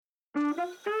Welcome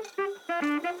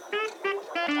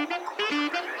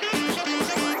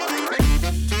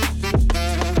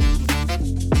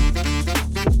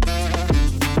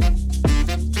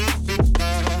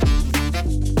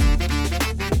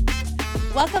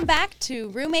back to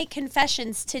Roommate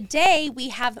Confessions. Today we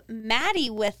have Maddie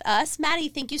with us. Maddie,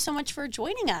 thank you so much for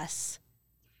joining us.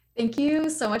 Thank you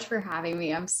so much for having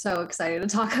me. I'm so excited to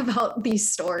talk about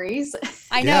these stories.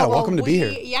 I know. Yeah, welcome to be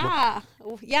here.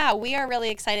 Yeah, we are really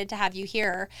excited to have you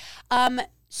here.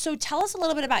 So tell us a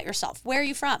little bit about yourself. Where are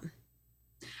you from?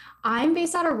 I'm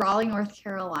based out of Raleigh, North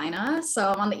Carolina, so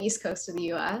I'm on the East Coast of the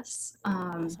U.S.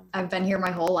 Awesome. I've been here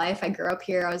my whole life. I grew up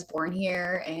here. I was born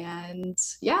here, and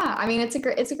yeah, I mean, it's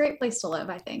a great place to live,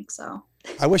 I think. So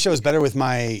I wish I was better with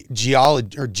my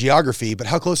geography, but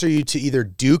how close are you to either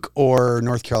Duke or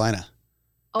North Carolina?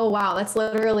 Oh wow, that's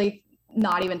literally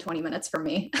not even 20 minutes from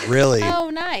me. Really?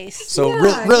 Oh, nice. So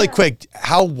Yeah, really yeah. quick,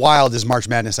 how wild is March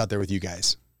Madness out there with you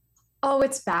guys? Oh,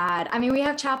 it's bad. I mean, we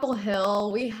have Chapel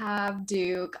Hill, we have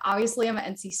Duke. Obviously, I'm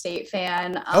an NC State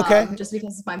fan. Okay. Just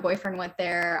because my boyfriend went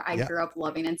there, I Yeah. grew up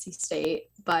loving NC State,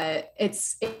 but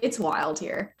it's wild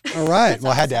here. All right. That's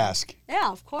Well, I had to awesome. ask. Yeah,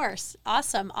 of course.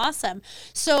 Awesome.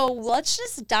 So let's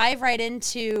just dive right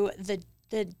into the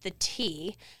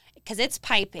tea, because it's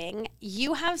piping.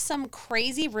 You have some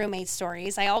crazy roommate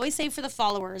stories. I always say for the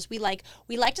followers, we like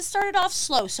to start it off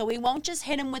slow, so we won't just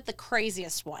hit them with the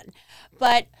craziest one.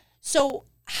 But so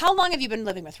how long have you been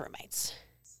living with roommates?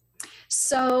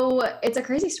 So it's a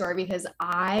crazy story because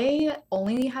I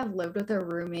only have lived with a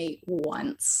roommate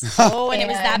once. Oh, and it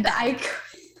was that And bad.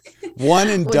 One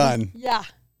and Was- done. Yeah.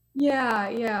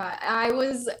 Yeah.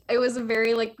 It was a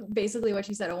very, like, basically what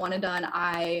you said, a one and done.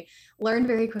 I learned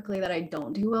very quickly that I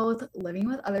don't do well with living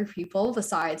with other people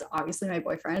besides obviously my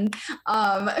boyfriend.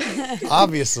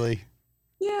 Obviously.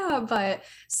 Yeah, but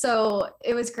so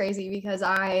it was crazy because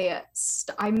I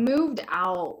moved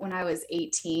out when I was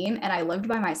 18 and I lived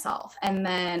by myself. And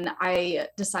then I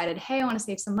decided, hey, I want to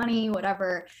save some money,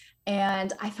 whatever.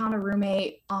 And I found a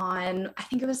roommate on, I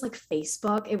think it was like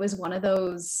Facebook. It was one of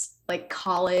those like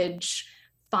college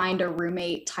find a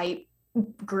roommate type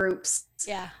groups.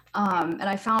 Yeah. And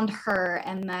I found her,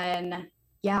 and then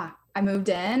yeah, I moved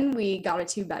in. We got a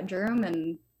 2-bedroom,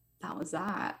 and that was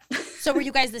that. So were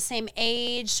you guys the same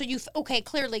age? So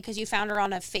clearly, because you found her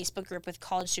on a Facebook group with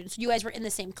college students. You guys were in the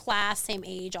same class, same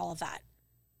age, all of that.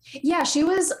 Yeah, she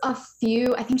was I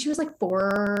think she was like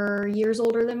 4 years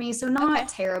older than me. So Okay. not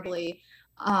terribly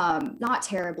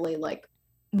like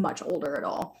much older at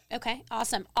all. Okay,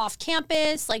 awesome. Off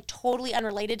campus, like totally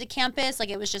unrelated to campus, like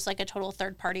it was just like a total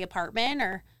third party apartment,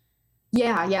 or?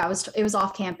 Yeah, it was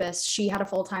off campus. She had a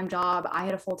full-time job. I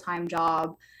had a full-time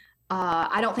job.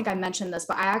 I don't think I mentioned this,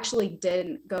 but I actually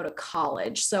didn't go to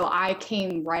college. So I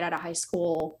came right out of high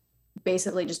school,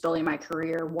 basically just building my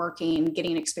career, working,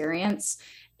 getting experience.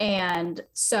 And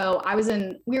so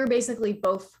we were basically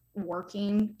both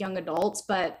working young adults,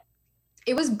 but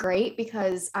it was great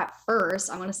because at first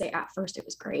it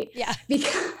was great. Yeah.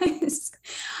 Because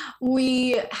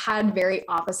we had very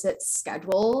opposite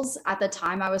schedules. At the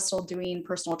time, I was still doing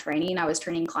personal training. I was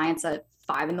training clients at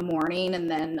 5 a.m.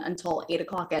 and then until 8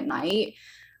 o'clock at night,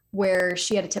 where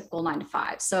she had a typical 9 to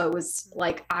 5. So it was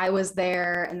like I was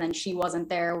there and then she wasn't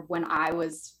there when I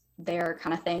was there,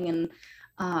 kind of thing.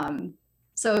 And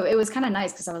so it was kind of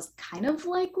nice because I was kind of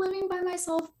like living by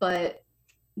myself, but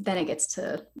then it gets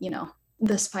to,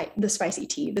 the spicy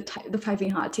tea, the piping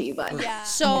hot tea. But Yeah.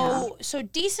 So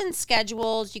decent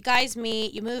schedules. You guys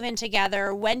meet, you move in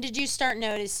together. When did you start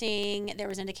noticing there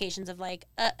was indications of like,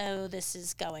 this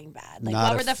is going bad? Like,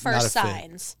 what were the first not a fit.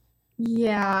 signs?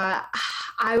 yeah,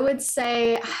 I would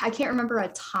say I can't remember a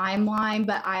timeline,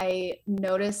 but I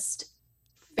noticed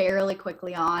fairly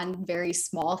quickly on very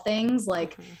small things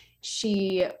like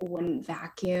she wouldn't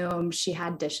vacuum. She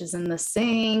had dishes in the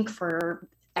sink for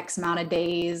X amount of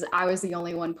days. I was the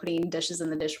only one putting dishes in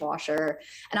the dishwasher.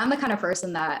 And I'm the kind of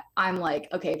person that I'm like,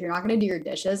 okay, if you're not going to do your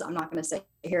dishes, I'm not going to sit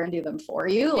here and do them for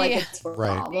you. Like, Yeah. it's a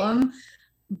Right. problem.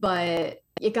 But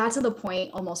it got to the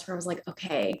point almost where I was like,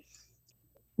 okay,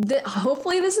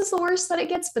 hopefully this is the worst that it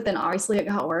gets. But then obviously it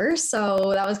got worse.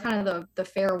 So that was kind of the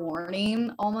fair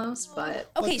warning almost. But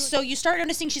Okay, so you start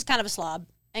noticing she's kind of a slob,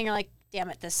 and you're like, damn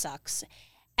it, this sucks.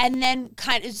 And then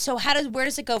where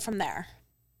does it go from there?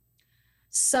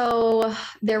 so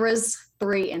there was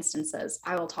 3 instances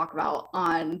I will talk about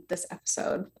on this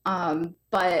episode.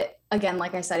 But again,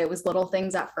 like I said, it was little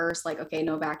things at first, like, okay,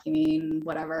 no vacuuming,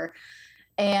 whatever.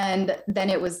 And then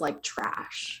it was like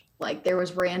trash. Like there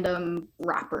was random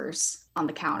wrappers on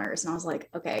the counters. And I was like,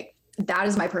 okay, that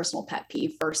is my personal pet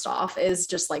peeve. First off, is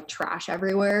just like trash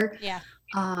everywhere. Yeah.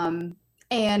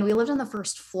 And we lived on the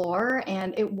first floor,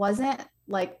 and it wasn't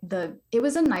like it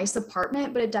was a nice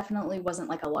apartment, but it definitely wasn't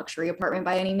like a luxury apartment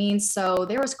by any means. So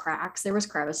there was cracks, there was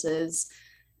crevices.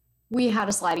 We had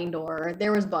a sliding door.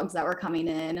 There was bugs that were coming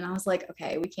in, and I was like,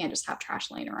 okay, we can't just have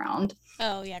trash laying around.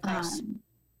 Oh yeah, gross.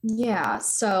 Yeah.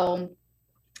 So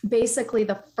basically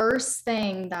the first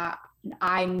thing that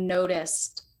I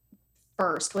noticed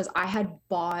first was I had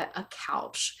bought a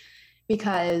couch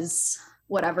because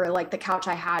whatever, like the couch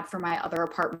I had for my other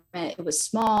apartment, it was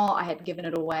small. I had given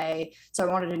it away. So I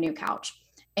wanted a new couch.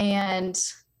 And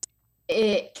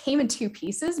it came in 2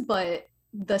 pieces, but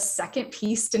the second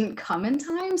piece didn't come in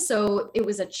time. So it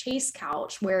was a chase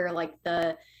couch where like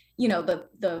the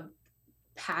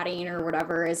padding or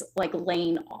whatever is like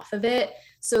laying off of it.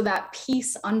 So that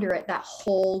piece under it that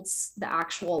holds the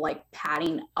actual like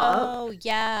padding up. Oh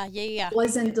yeah.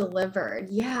 Wasn't delivered.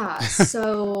 Yeah.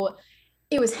 So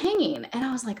it was hanging, and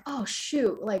I was like, oh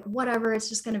shoot, like whatever, it's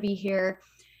just going to be here.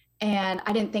 And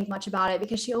I didn't think much about it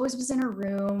because she always was in her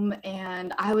room,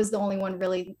 and I was the only one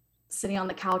really sitting on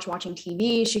the couch watching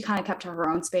TV. She kind of kept her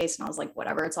own space, and I was like,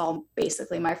 whatever, it's all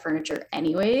basically my furniture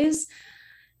anyways.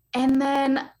 And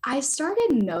then I started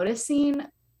noticing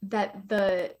that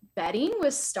the bedding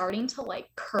was starting to like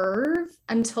curve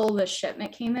until the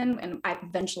shipment came in, and I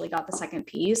eventually got the second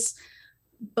piece,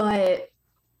 but it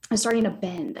was starting to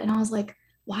bend. And I was like,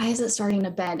 why is it starting to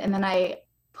bend? And then I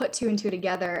put 2 and 2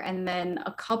 together. And then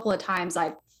a couple of times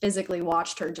I physically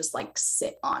watched her just like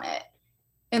sit on it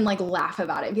and like laugh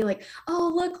about it and be like,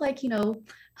 oh, look, like,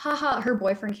 haha, her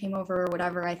boyfriend came over or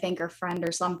whatever, I think, or friend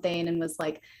or something, and was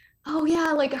like, oh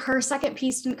yeah, like her second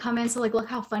piece didn't come in. So like, look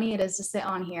how funny it is to sit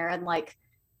on here and like,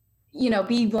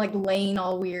 be like laying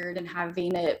all weird and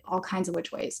having it all kinds of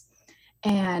which ways.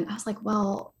 And I was like,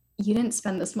 well, you didn't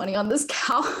spend this money on this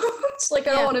couch. Like,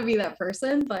 I don't want to be that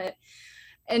person,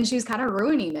 and she was kind of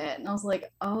ruining it. And I was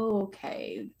like, oh,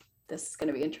 okay, this is going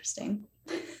to be interesting.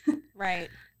 Right.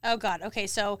 Oh God. Okay.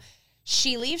 So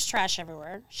she leaves trash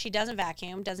everywhere. She doesn't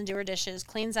vacuum, doesn't do her dishes,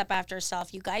 cleans up after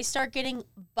herself. You guys start getting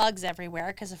bugs everywhere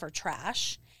because of her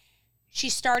trash.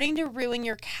 She's starting to ruin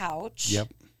your couch. Yep.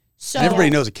 So and everybody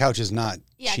knows a couch is not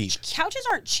cheap. Couches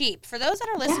aren't cheap. For those that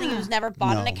are listening who's never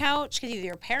bought a couch, because either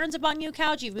your parents have bought you a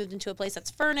couch, you've moved into a place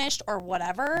that's furnished, or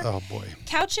whatever. Oh boy.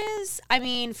 Couches, I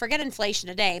mean, forget inflation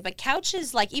today, but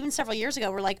couches, like even several years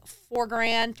ago, were like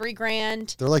 $4,000,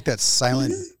 $3,000. They're like that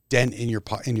silent dent in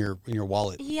your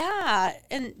wallet. Yeah,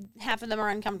 and half of them are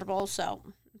uncomfortable. So,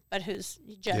 but who's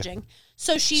judging? Yeah.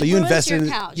 So you invest your in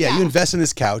couch. Yeah, you invest in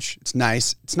this couch. It's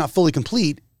nice. It's not fully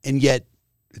complete, and yet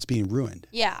it's being ruined.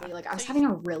 Yeah. Like I was having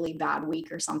a really bad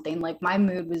week or something. Like my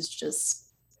mood was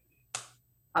just,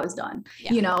 I was done,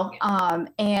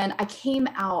 and I came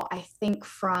out, I think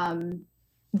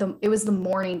it was the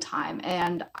morning time,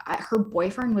 and her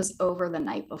boyfriend was over the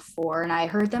night before, and I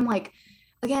heard them like,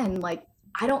 again, like,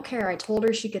 I don't care. I told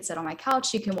her she could sit on my couch.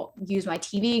 She can use my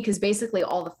TV, because basically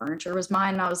all the furniture was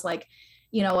mine. And I was like,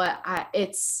 you know what?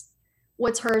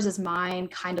 What's hers is mine,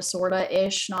 kind of, sort of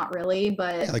ish, not really,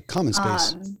 but like common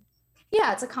space.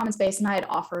 Yeah, it's a common space, and I had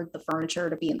offered the furniture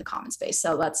to be in the common space,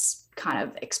 so that's kind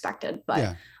of expected.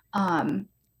 But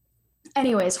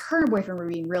anyways, her and boyfriend were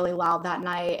being really loud that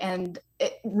night, and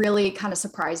it really kind of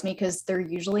surprised me because they're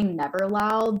usually never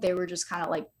loud. They were just kind of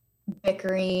like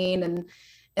bickering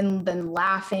and then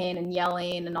laughing and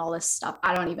yelling and all this stuff.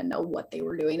 I don't even know what they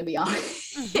were doing, to be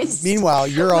honest. Meanwhile,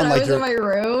 you're on like in my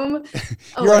room.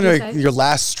 You're on your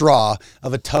last straw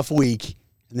of a tough week,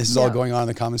 and this is all going on in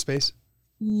the common space.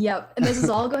 Yep, and this is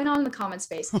all going on in the common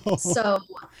space. So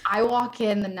I walk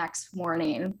in the next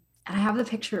morning, and I have the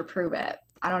picture to prove it.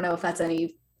 I don't know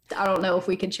if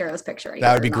we can share this picture.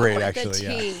 That would be great, actually. The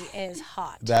tea is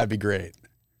hot. That'd be great.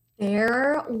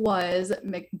 There was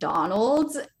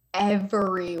McDonald's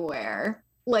everywhere,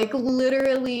 like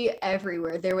literally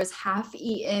everywhere. There was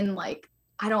half-eaten, like,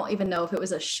 I don't even know if it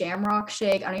was a Shamrock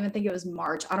shake. I don't even think it was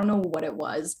March. I don't know what it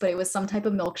was, but it was some type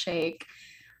of milkshake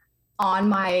on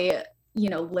my,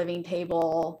 living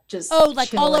table. Just like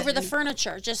chilling. all over the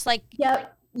furniture, just like.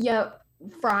 Yep.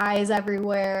 Fries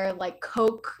everywhere, like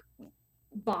Coke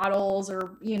bottles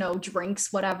or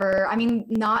drinks, whatever. I mean,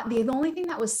 not the only thing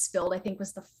that was spilled, I think,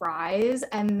 was the fries,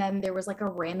 and then there was like a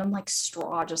random like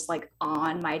straw just like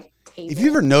on my table. If you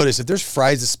ever notice, if there's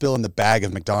fries that spill in the bag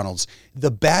of McDonald's, the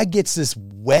bag gets this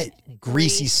wet,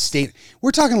 greasy stain.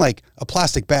 We're talking like a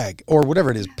plastic bag or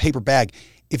whatever it is, paper bag.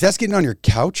 If that's getting on your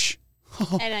couch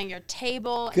and on your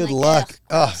table, good luck.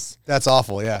 Oh, that's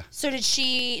awful. Yeah. So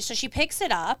she picks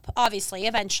it up, obviously,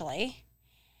 eventually.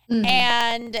 Mm-hmm.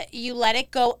 And you let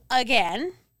it go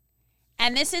again.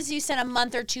 And this is, you said, a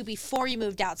month or two before you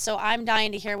moved out. So I'm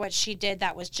dying to hear what she did.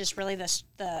 That was just really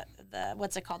the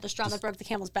what's it called? The straw that broke the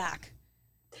camel's back.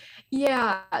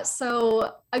 Yeah.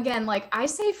 So again, like I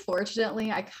say,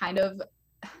 fortunately,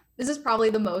 this is probably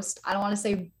the most, I don't want to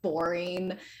say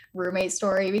boring roommate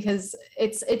story, because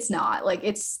it's not like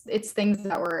it's things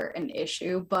that were an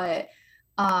issue, but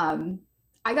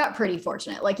I got pretty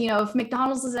fortunate. Like, if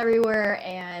McDonald's is everywhere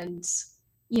and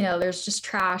there's just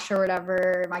trash or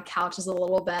whatever, my couch is a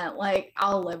little bent, like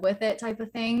I'll live with it type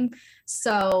of thing.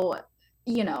 So,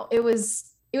 it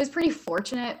was pretty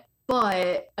fortunate,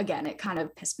 but again, it kind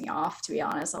of pissed me off, to be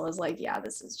honest. I was like, yeah,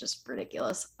 this is just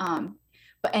ridiculous.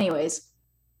 But anyways,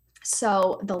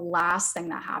 so the last thing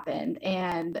that happened,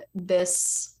 and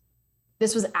this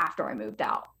was after I moved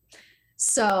out.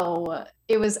 So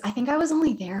I think I was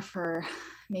only there for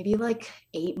maybe like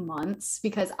 8 months,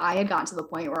 because I had gotten to the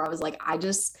point where I was like, I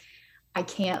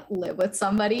can't live with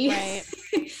somebody. Right.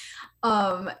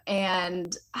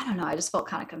 And I don't know, I just felt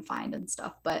kind of confined and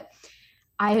stuff, but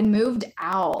I had moved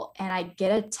out and I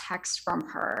get a text from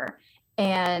her.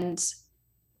 And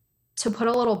to put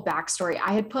a little backstory,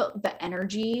 I had put the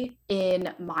energy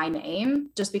in my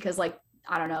name just because, like,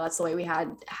 I don't know, that's the way we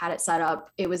had it set up.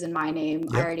 It was in my name.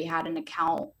 Yep. I already had an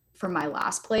account from my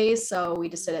last place, so we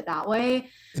just did it that way.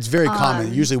 It's very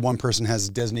common. Usually one person has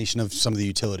a designation of some of the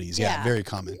utilities. Yeah. Very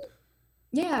common.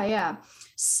 Yeah.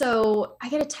 So I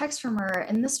get a text from her,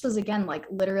 and this was, again, like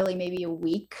literally maybe a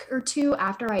week or two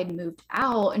after I had moved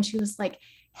out, and she was like,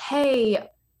 hey,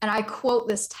 and I quote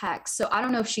this text, so I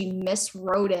don't know if she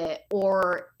miswrote it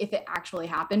or if it actually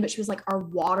happened, but she was like, our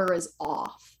water is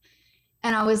off.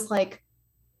 And I was like,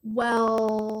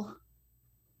 well,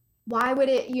 why would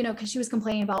it, because she was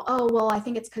complaining about, oh, well, I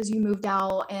think it's because you moved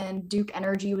out and Duke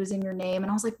Energy was in your name. And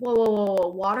I was like, whoa.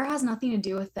 Water has nothing to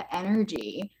do with the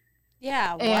energy.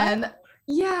 Yeah. What? And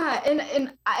yeah.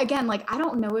 And again, like, I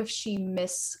don't know if she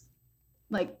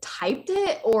typed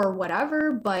it or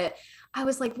whatever, but I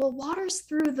was like, well, water's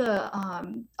through the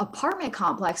apartment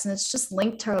complex, and it's just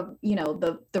linked to,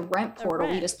 the rent portal.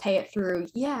 We just pay it through.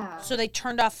 Yeah. So they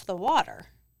turned off the water.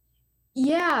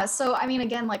 Yeah. So, I mean,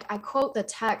 again, like I quote the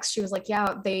text, she was like,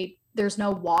 yeah, there's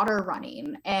no water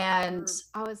running. And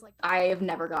I was like, I have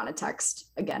never gotten a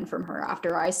text again from her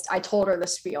after I told her the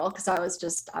spiel, because I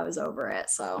was over it.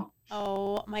 So.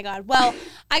 Oh my God. Well,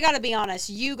 I got to be honest,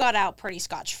 you got out pretty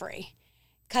scotch-free,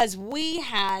 because we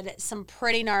had some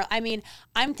pretty gnarly. I mean,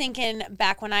 I'm thinking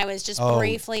back when I was just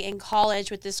briefly in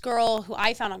college with this girl who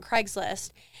I found on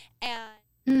Craigslist.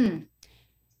 And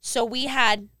so we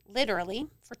had literally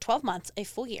for 12 months, a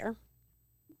full year,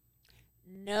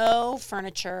 no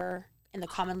furniture in the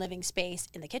common living space,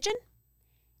 in the kitchen,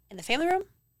 in the family room,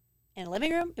 in the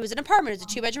living room. It was an apartment. It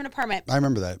was a 2-bedroom apartment. I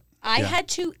remember that. I had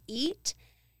to eat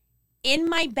in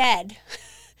my bed,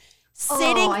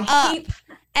 sitting up.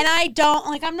 And I don't,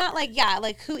 like, I'm not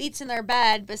like, who eats in their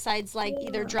bed besides, like,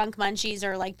 either drunk munchies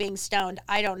or, like, being stoned?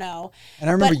 I don't know. And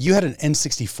I remember you had an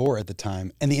N64 at the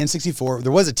time. And the N64,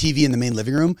 there was a TV in the main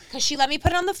living room. Because she let me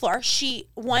put it on the floor.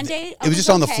 One day. It was just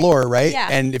on the floor, right? Yeah.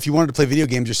 And if you wanted to play video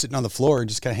games, you're sitting on the floor and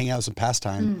just kind of hang out with some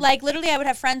pastime. Like, literally, I would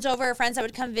have friends that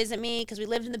would come visit me, because we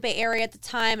lived in the Bay Area at the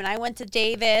time, and I went to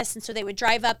Davis. And so they would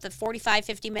drive up the 45,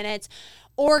 50 minutes.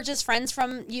 Or just friends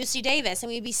from UC Davis,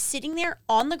 and we'd be sitting there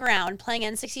on the ground playing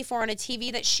N64 on a TV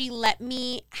that she let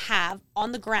me have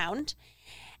on the ground.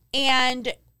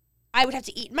 And I would have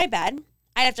to eat in my bed.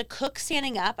 I'd have to cook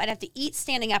standing up. I'd have to eat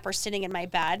standing up or sitting in my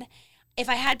bed. If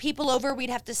I had people over, we'd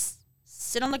have to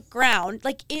sit on the ground.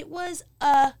 Like, it was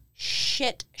a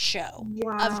shit show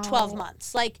of 12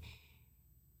 months. Like,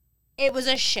 it was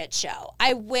a shit show.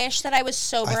 I wish that I was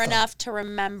sober enough to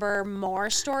remember more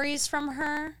stories from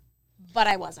her. But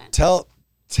I wasn't. Tell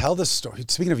the story.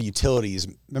 Speaking of utilities,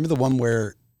 remember the one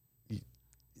where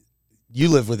you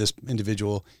lived with this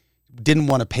individual, didn't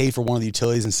want to pay for one of the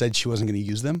utilities and said she wasn't going to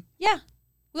use them? Yeah.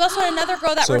 We also had another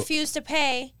girl that refused to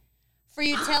pay for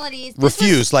utilities.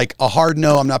 Like a hard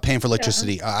no, I'm not paying for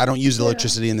electricity. Yeah. I don't use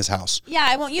electricity in this house. Yeah,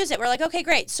 I won't use it. We're like, okay,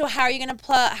 great. So how are you going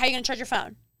to charge your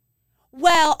phone?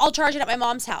 Well, I'll charge it at my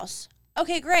mom's house.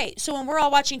 Okay, great. So when we're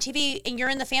all watching TV and you're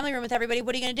in the family room with everybody,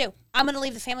 what are you going to do? I'm going to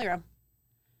leave the family room.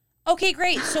 Okay,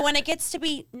 great. So when it gets to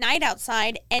be night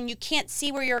outside and you can't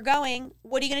see where you're going,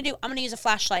 what are you going to do? I'm going to use a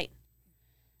flashlight.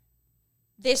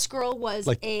 This girl was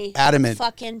like adamant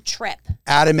fucking trip.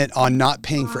 Adamant on not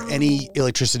paying for any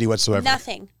electricity whatsoever.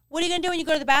 Nothing. What are you going to do when you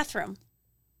go to the bathroom?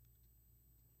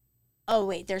 Oh,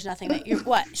 wait, there's nothing.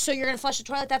 What? So you're going to flush the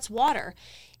toilet? That's water.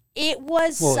 It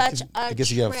was such a I guess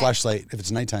you got a flashlight if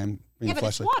it's nighttime. Yeah, but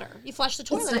it's water. You flush the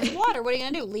toilet, it's water. What are you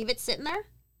going to do? Leave it sitting there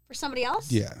for somebody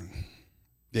else? Yeah.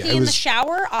 Yeah, in the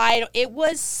shower, it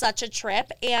was such a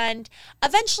trip. And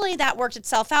eventually that worked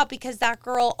itself out because that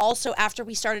girl also, after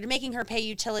we started making her pay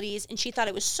utilities and she thought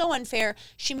it was so unfair,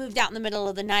 she moved out in the middle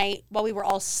of the night while we were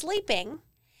all sleeping.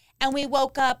 And we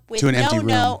woke up with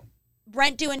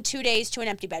rent due in 2 days to an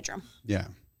empty bedroom. Yeah.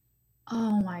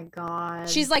 Oh my God.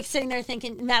 She's like sitting there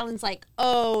thinking, Madeline's like,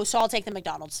 oh, so I'll take the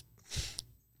McDonald's.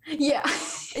 Yeah.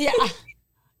 Yeah.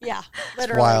 Yeah,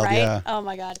 literally, wild, right? yeah. Oh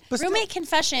my God. But Roommate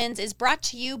Confessions is brought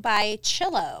to you by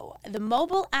Chillo, the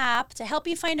mobile app to help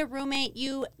you find a roommate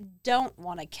you don't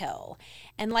want to kill.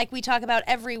 And like we talk about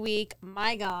every week,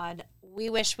 my God, we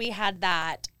wish we had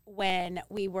that when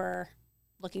we were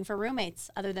looking for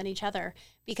roommates other than each other.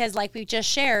 Because like we just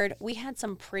shared, we had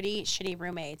some pretty shitty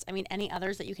roommates. I mean, any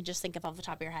others that you can just think of off the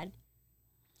top of your head?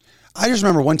 I just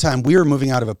remember one time we were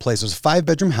moving out of a place. It was a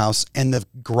 5-bedroom house, and the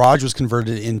garage was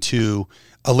converted into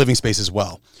a living space as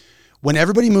well. When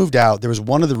everybody moved out, there was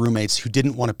one of the roommates who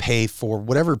didn't want to pay for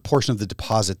whatever portion of the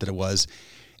deposit that it was.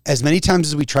 As many times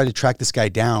as we tried to track this guy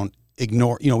down, we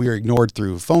were ignored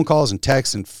through phone calls and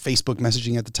texts and Facebook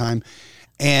messaging at the time.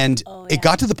 And it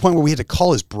got to the point where we had to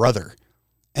call his brother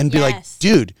and be like,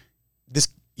 dude, this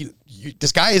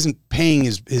guy isn't paying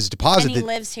his deposit. And he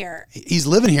lives here. He's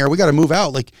living here. We got to move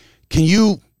out. Like, can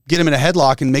you get him in a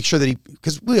headlock and make sure that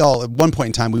because we all, at one point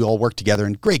in time, we all worked together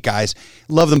and great guys,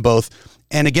 love them both.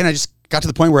 And again, I just got to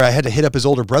the point where I had to hit up his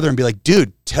older brother and be like,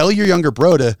 dude, tell your younger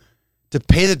bro to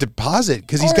pay the deposit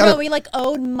because he's got to. We like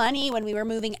owed money when we were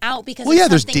moving out because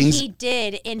of something he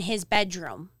did in his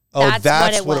bedroom. Oh,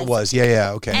 that's what it was.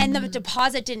 Yeah, okay. And the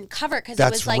deposit didn't cover it because it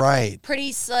was like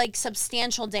pretty like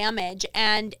substantial damage.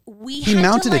 And he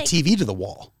mounted a TV to the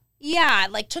wall. Yeah,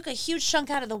 like took a huge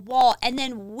chunk out of the wall. And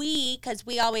then because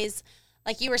we always,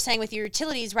 like you were saying with your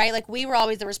utilities, right? Like we were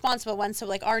always the responsible ones. So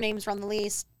like our names were on the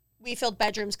lease. We filled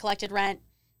bedrooms, collected rent,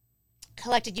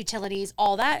 collected utilities,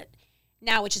 all that.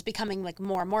 Now, which is becoming like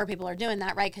more and more people are doing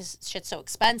that, right? Because shit's so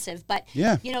expensive. But,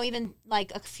 even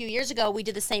like a few years ago, we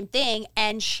did the same thing.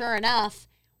 And sure enough,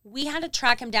 we had to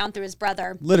track him down through his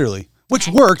brother. Literally. Which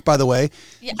worked, by the way.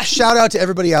 Yeah. Shout out to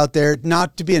everybody out there,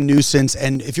 not to be a nuisance.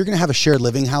 And if you're going to have a shared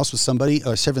living house with somebody,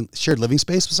 or shared living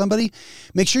space with somebody,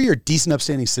 make sure you're a decent,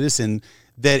 upstanding citizen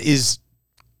that is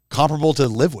comparable to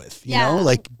live with, you know?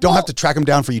 Like, don't have to track them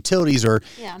down for utilities or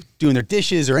doing their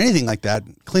dishes or anything like that,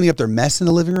 cleaning up their mess in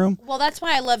the living room. Well, that's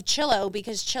why I love Chillo,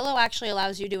 because Chillo actually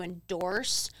allows you to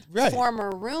endorse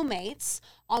former roommates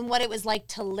on what it was like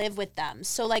to live with them.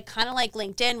 So, like, kind of like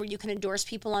LinkedIn, where you can endorse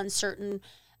people on certain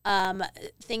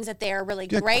things that they're really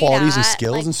great qualities at, and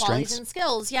skills like and qualities strengths. and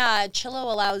skills. Yeah, Chillo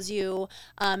allows you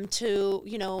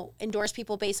to endorse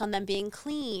people based on them being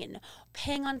clean,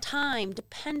 paying on time,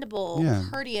 dependable,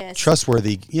 courteous,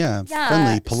 trustworthy,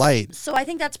 friendly, polite. So I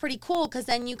think that's pretty cool because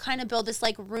then you kind of build this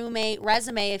like roommate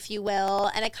resume, if you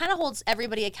will, and it kind of holds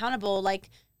everybody accountable.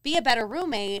 Like, be a better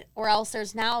roommate, or else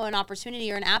there's now an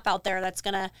opportunity or an app out there that's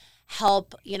gonna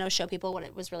help, show people what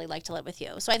it was really like to live with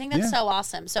you. So I think that's so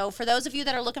awesome. So for those of you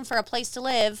that are looking for a place to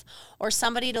live or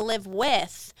somebody to live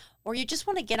with, or you just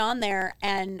want to get on there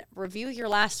and review your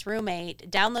last roommate,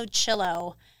 download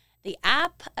Chillo, the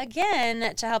app,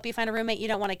 again, to help you find a roommate you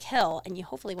don't want to kill, and you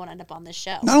hopefully won't end up on this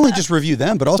show. Not only just review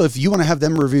them, but also if you want to have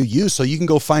them review you so you can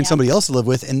go find somebody else to live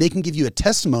with and they can give you a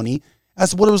testimony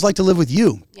as to what it was like to live with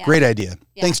you. Yeah. Great idea.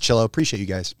 Yeah. Thanks, Chillo. Appreciate you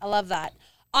guys. I love that.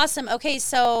 Awesome. Okay,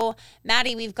 so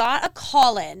Maddie, we've got a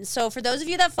call-in. So for those of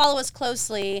you that follow us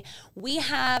closely, we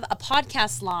have a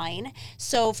podcast line.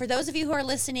 So for those of you who are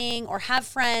listening or have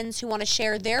friends who want to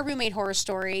share their roommate horror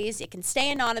stories, it can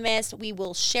stay anonymous. We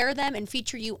will share them and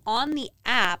feature you on the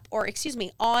app, on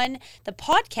the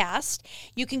podcast.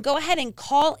 You can go ahead and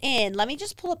call in. Let me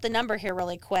just pull up the number here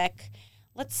really quick.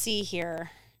 Let's see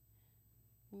here.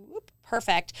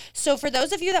 Perfect. So for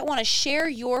those of you that want to share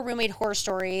your roommate horror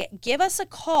story, give us a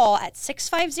call at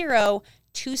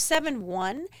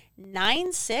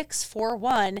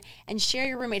 650-271-9641 and share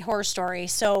your roommate horror story.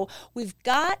 So we've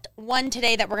got one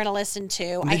today that we're going to listen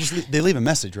to. They leave a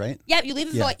message, right? Yeah, you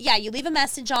leave a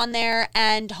message on there,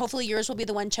 and hopefully yours will be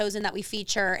the one chosen that we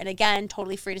feature. And again,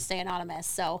 totally free to stay anonymous.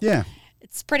 So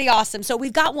it's pretty awesome. So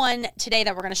we've got one today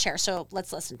that we're going to share. So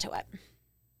let's listen to it.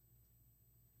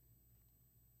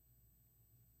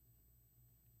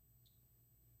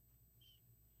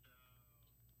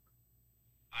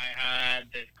 I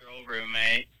had this girl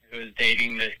roommate who was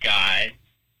dating this guy.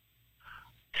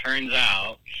 Turns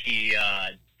out he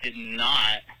did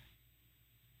not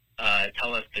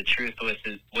tell us the truth with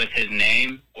his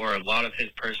name or a lot of his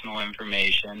personal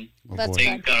information.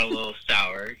 Things got a little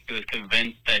sour. He was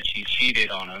convinced that she cheated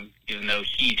on him, even though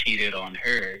he cheated on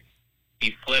her.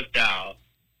 He flipped out,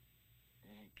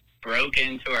 broke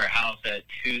into our house at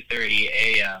 2:30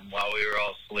 a.m. while we were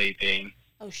all sleeping.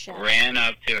 Oh, shit. Ran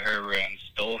up to her room,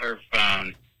 stole her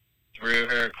phone, threw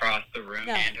her across the room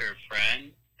and her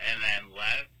friend, and then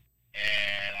left.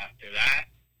 And after that,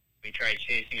 we tried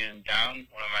chasing him down.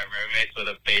 One of my roommates with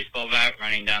a baseball bat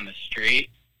running down the street.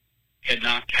 Could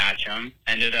not catch him.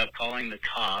 Ended up calling the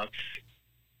cops.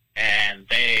 And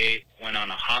they went on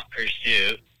a hot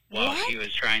pursuit while he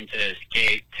was trying to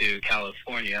escape to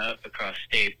California across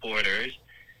state borders.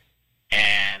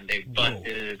 And they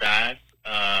busted his ass.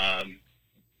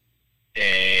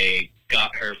 They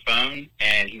got her phone,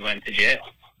 and he went to jail.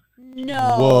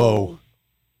 No. Whoa.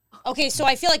 Okay, so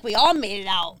I feel like we all made it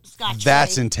out scotch-free.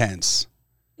 That's intense.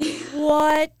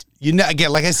 What?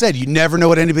 Again, like I said, you never know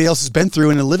what anybody else has been through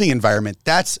in a living environment.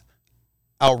 That's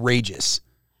outrageous.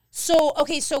 So,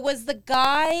 okay, so was the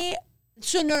guy...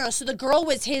 So the girl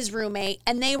was his roommate,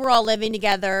 and they were all living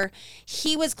together.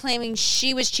 He was claiming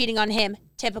she was cheating on him.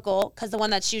 Typical, because the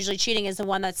one that's usually cheating is the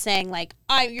one that's saying, like,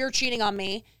 you're cheating on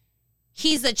me.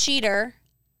 He's the cheater.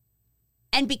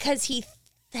 And because he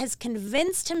has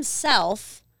convinced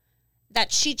himself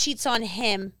that she cheats on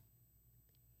him,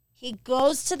 he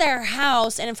goes to their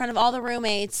house and in front of all the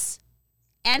roommates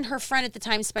and her friend at the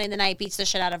time spending the night, beats the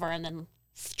shit out of her, and then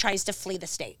tries to flee the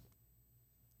state.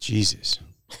 Jesus.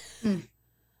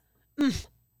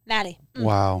 Maddie.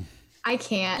 Wow. I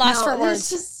can't. Lost for There's words.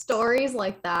 just stories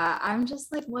like that. I'm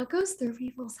just like, what goes through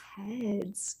people's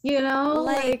heads? You know,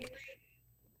 Like,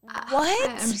 what?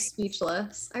 I'm just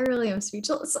speechless. I really am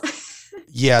speechless.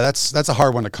 Yeah, that's a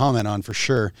hard one to comment on for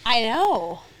sure. I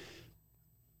know.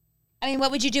 I mean,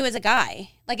 what would you do as a guy?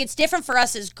 Like, it's different for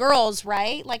us as girls,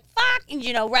 right? Like, fuck, and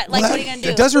what are you going to do?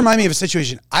 It does remind me of a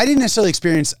situation. I didn't necessarily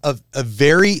experience a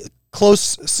very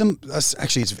close,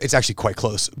 actually, it's actually quite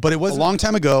close, but it was a long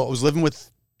time ago. I was living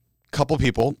with a couple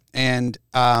people, and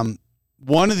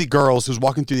one of the girls who was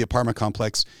walking through the apartment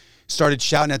complex started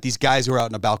shouting at these guys who were out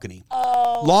in a balcony.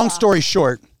 Oh. Long story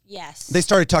short, Yes. they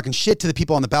started talking shit to the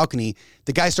people on the balcony.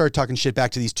 The guy started talking shit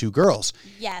back to these two girls.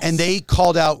 Yes. And they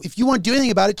called out, if you want to do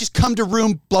anything about it, just come to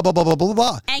room, blah, blah, blah, blah, blah,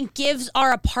 blah. And gives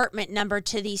our apartment number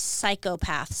to these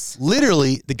psychopaths.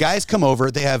 Literally, the guys come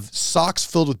over, they have socks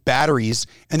filled with batteries,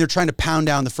 and they're trying to pound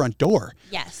down the front door.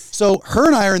 Yes. So her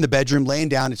and I are in the bedroom laying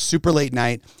down. It's super late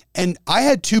night. And I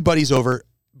had two buddies over,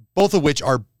 both of which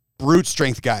are brute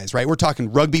strength guys, right? We're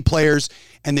talking rugby players,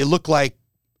 and they look like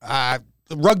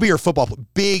rugby or football,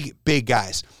 big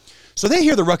guys. So they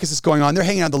hear the ruckus that's going on. They're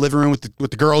hanging out in the living room with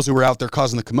the girls who were out there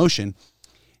causing the commotion.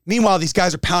 Meanwhile, these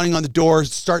guys are pounding on the door,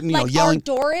 starting, Like, yelling. our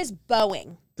door is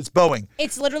bowing. It's bowing.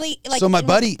 It's literally like So my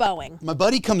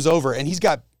buddy comes over, and he's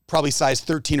got probably size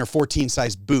 13 or 14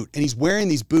 size boot, and he's wearing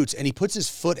these boots, and he puts his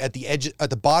foot at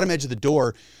the bottom edge of the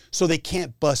door so they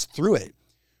can't bust through it.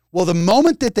 Well, the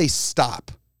moment that they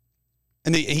stop,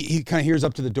 and he kind of hears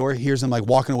up to the door, he hears them like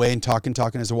walking away and talking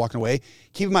as they're walking away.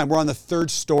 Keep in mind, we're on the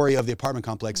third story of the apartment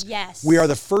complex. Yes. We are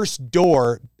the first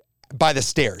door by the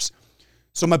stairs.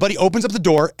 So my buddy opens up the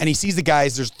door and he sees the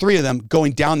guys, there's three of them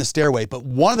going down the stairway, but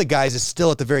one of the guys is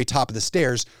still at the very top of the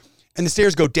stairs, and the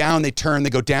stairs go down, they turn, they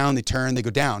go down, they turn, they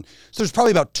go down. So there's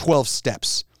probably about 12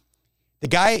 steps. The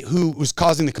guy who was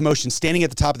causing the commotion, standing at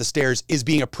the top of the stairs, is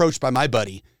being approached by my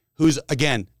buddy, who's,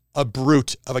 again, a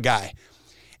brute of a guy.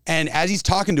 And as he's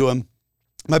talking to him,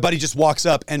 my buddy just walks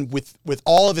up, and with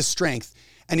all of his strength,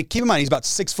 and keep in mind, he's about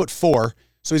 6'4",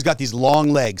 so he's got these long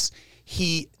legs.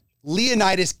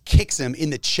 Leonidas kicks him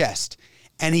in the chest,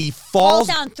 and he falls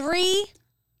down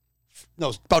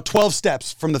about 12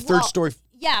 steps from the third story.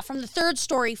 Yeah, from the third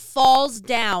story, falls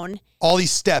down. All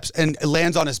these steps, and it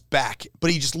lands on his back. But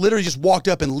he just literally just walked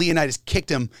up, and Leonidas kicked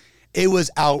him. It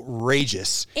was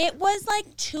outrageous. It was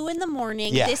like 2 a.m.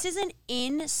 Yeah. This is an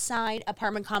inside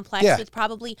apartment complex with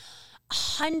probably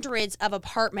hundreds of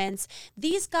apartments.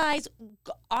 These guys,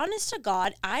 honest to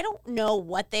God, I don't know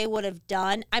what they would have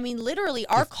done. I mean, literally,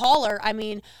 our caller,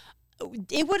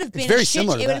 it would have been very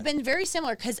similar. It would have been very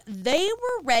similar because they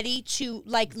were ready to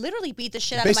like literally beat the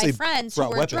shit out of my friends who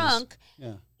were drunk.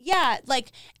 Yeah,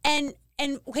 like and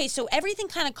okay, so everything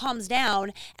kind of calms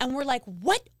down, and we're like,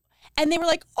 what? And they were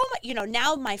like, oh my,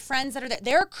 now my friends that are there,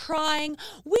 they're crying.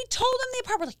 We told them the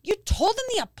apartment. Like, you told them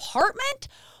the apartment?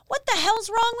 What the hell's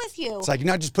wrong with you? It's like, you're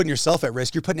not just putting yourself at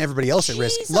risk, you're putting everybody else at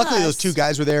risk. Luckily, those two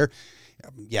guys were there.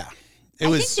 Yeah. Did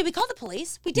we call the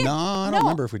police? We did. No, I don't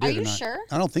remember if we did or not. Are you sure?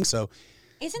 I don't think so.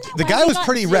 Isn't that the why guy we was got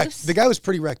pretty Zeus? wrecked. The guy was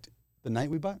pretty wrecked the night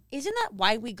we bought. Isn't that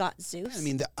why we got Zeus? I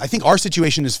mean, I think our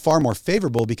situation is far more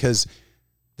favorable because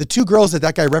the two girls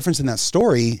that guy referenced in that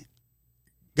story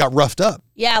got roughed up.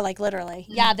 Yeah, like literally.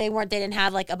 Yeah, they didn't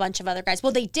have like a bunch of other guys.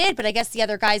 Well, they did, but I guess the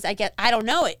other guys, I don't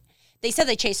know it. they said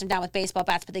they chased him down with baseball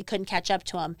bats, but they couldn't catch up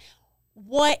to him.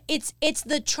 It's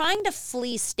the trying to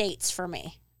flee states for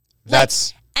me.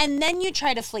 That's and then you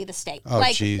try to flee the state,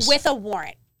 geez. with a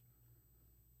warrant.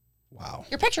 Wow.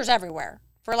 Your picture's everywhere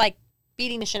for like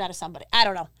beating the shit out of somebody. I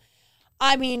don't know.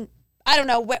 I mean, I don't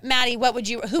know. Maddie,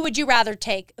 who would you rather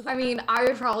take? I mean, I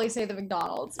would probably say the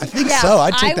McDonald's. I think so.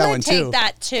 I'd take that one too. I would take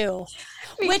that too.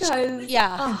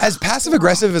 As passive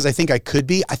aggressive as I think I could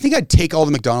be, I think I'd take all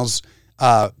the McDonald's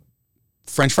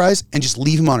French fries and just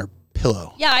leave them on her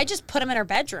pillow. Yeah, I just put them in her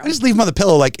bedroom. I just leave them on the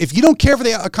pillow. Like, if you don't care for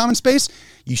the common space,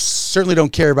 you certainly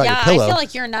don't care about your pillow. I feel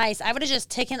like you're nice. I would have just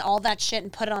taken all that shit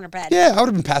and put it on her bed. Yeah, I would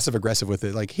have been passive aggressive with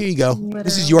it. Like, here you go. Literally.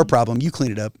 This is your problem. You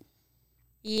clean it up.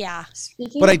 Yeah.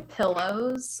 Speaking of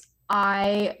pillows,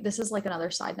 this is like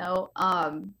another side note.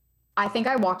 I think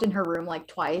I walked in her room like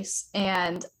twice,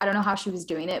 and I don't know how she was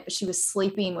doing it, but she was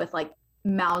sleeping with like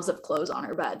mouths of clothes on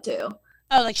her bed too.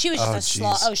 Oh, like she was just a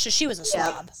slob. Oh, so she was a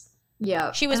slob.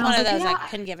 Yeah. She was one of those that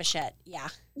couldn't give a shit. Yeah.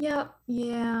 Yep.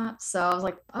 Yeah. So I was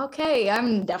like, okay,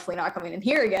 I'm definitely not coming in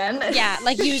here again. Yeah.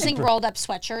 Like using rolled up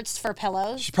sweatshirts for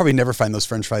pillows. She'd probably never find those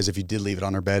French fries if you did leave it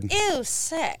on her bed. Ew,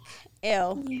 sick.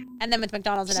 Ew. Yeah. And then with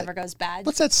McDonald's, it never goes bad.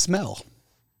 What's that smell?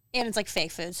 And it's like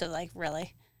fake food. So like,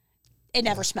 really, it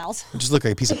never smells. It just looked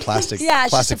like a piece of plastic. Yeah.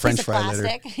 Plastic French fry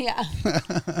litter. Yeah.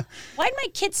 Why'd my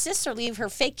kid's sister leave her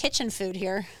fake kitchen food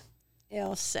here?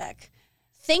 Ew, sick.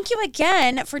 Thank you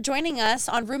again for joining us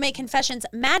on Roommate Confessions.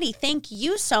 Maddie, thank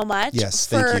you so much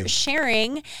for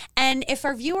sharing. And if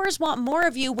our viewers want more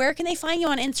of you, where can they find you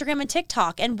on Instagram and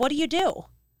TikTok? And what do you do?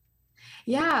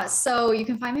 Yeah, so you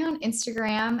can find me on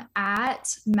Instagram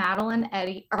at Madeline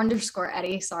Eddie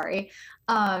 _Eddie, sorry.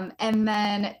 And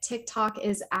then TikTok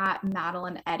is at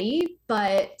Madeline Eddie,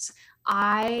 but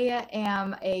I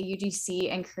am a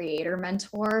UGC and creator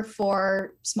mentor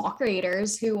for small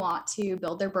creators who want to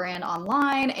build their brand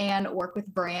online and work with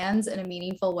brands in a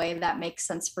meaningful way that makes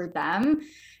sense for them.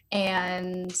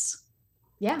 And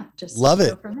yeah, just love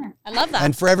it. Go from there. I love that.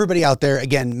 And for everybody out there,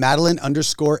 again, Madeline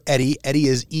 _Eddie. Eddie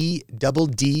is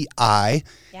EDDI.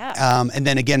 Yeah. And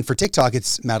then again, for TikTok,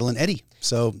 it's Madeline Eddie.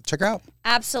 So check her out.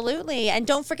 Absolutely. And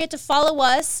don't forget to follow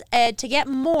us to get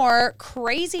more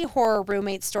crazy horror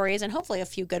roommate stories and hopefully a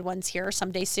few good ones here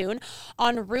someday soon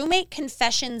on Roommate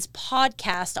Confessions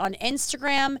Podcast on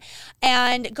Instagram.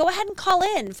 And go ahead and call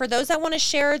in for those that want to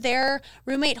share their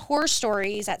roommate horror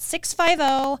stories at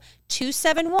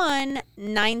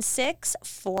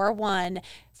 650-271-9641.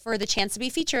 for the chance to be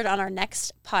featured on our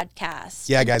next podcast.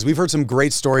 Yeah, guys, we've heard some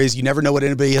great stories. You never know what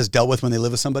anybody has dealt with when they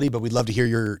live with somebody, but we'd love to hear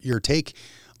your take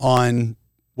on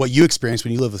what you experienced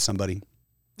when you live with somebody.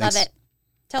 Thanks. Love it.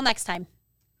 Till next time.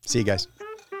 See you guys.